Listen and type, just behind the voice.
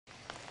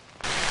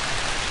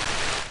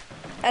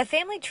A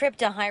family trip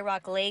to High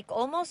Rock Lake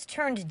almost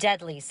turned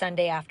deadly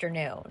Sunday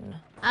afternoon.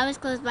 I was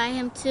close by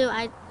him too.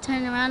 I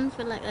turned around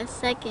for like a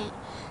second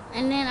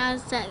and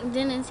then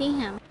didn't see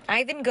him.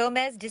 Ivan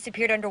Gomez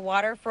disappeared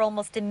underwater for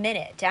almost a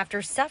minute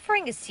after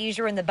suffering a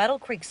seizure in the Battle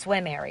Creek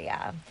swim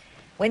area.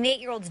 When the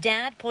 8-year-old's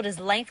dad pulled his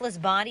lifeless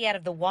body out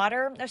of the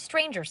water, a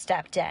stranger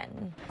stepped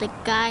in. The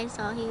guy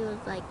saw he was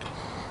like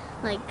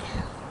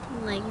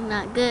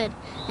not good,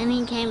 and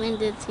he came and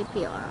did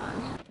CPR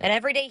on him. An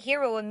everyday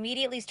hero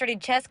immediately started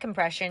chest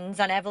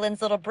compressions on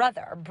Evelyn's little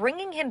brother,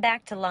 bringing him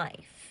back to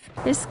life.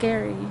 It's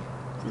scary.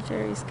 It's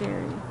very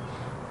scary.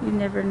 You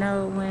never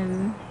know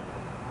when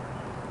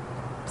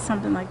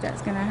something like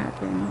that's going to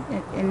happen,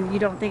 and you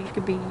don't think it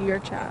could be your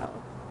child.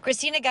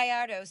 Christina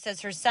Gallardo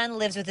says her son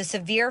lives with a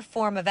severe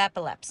form of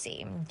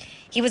epilepsy.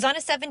 He was on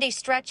a 7-day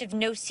stretch of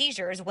no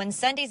seizures when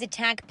Sunday's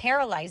attack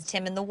paralyzed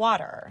him in the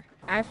water.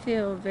 I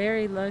feel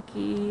very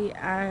lucky.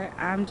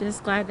 I'm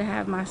just glad to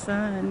have my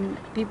son.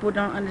 People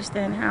don't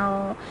understand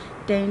how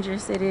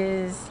dangerous it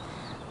is,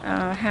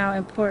 how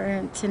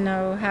important to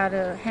know how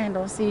to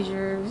handle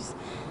seizures,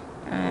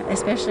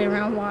 especially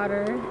around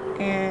water,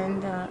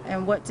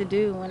 and what to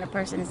do when a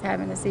person is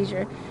having a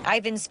seizure.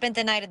 Ivan spent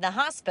the night in the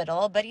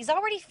hospital, but he's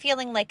already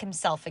feeling like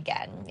himself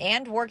again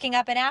and working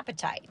up an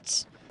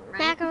appetite.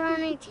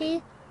 Macaroni,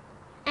 cheese,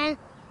 and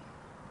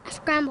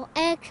scrambled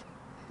eggs,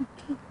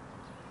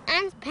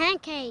 and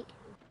pancake.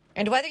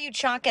 And whether you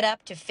chalk it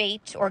up to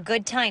fate or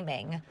good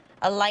timing,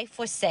 a life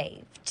was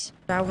saved.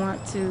 I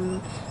want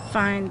to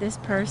find this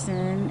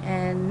person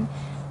and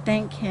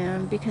thank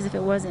him, because if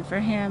it wasn't for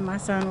him, my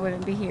son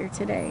wouldn't be here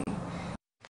today.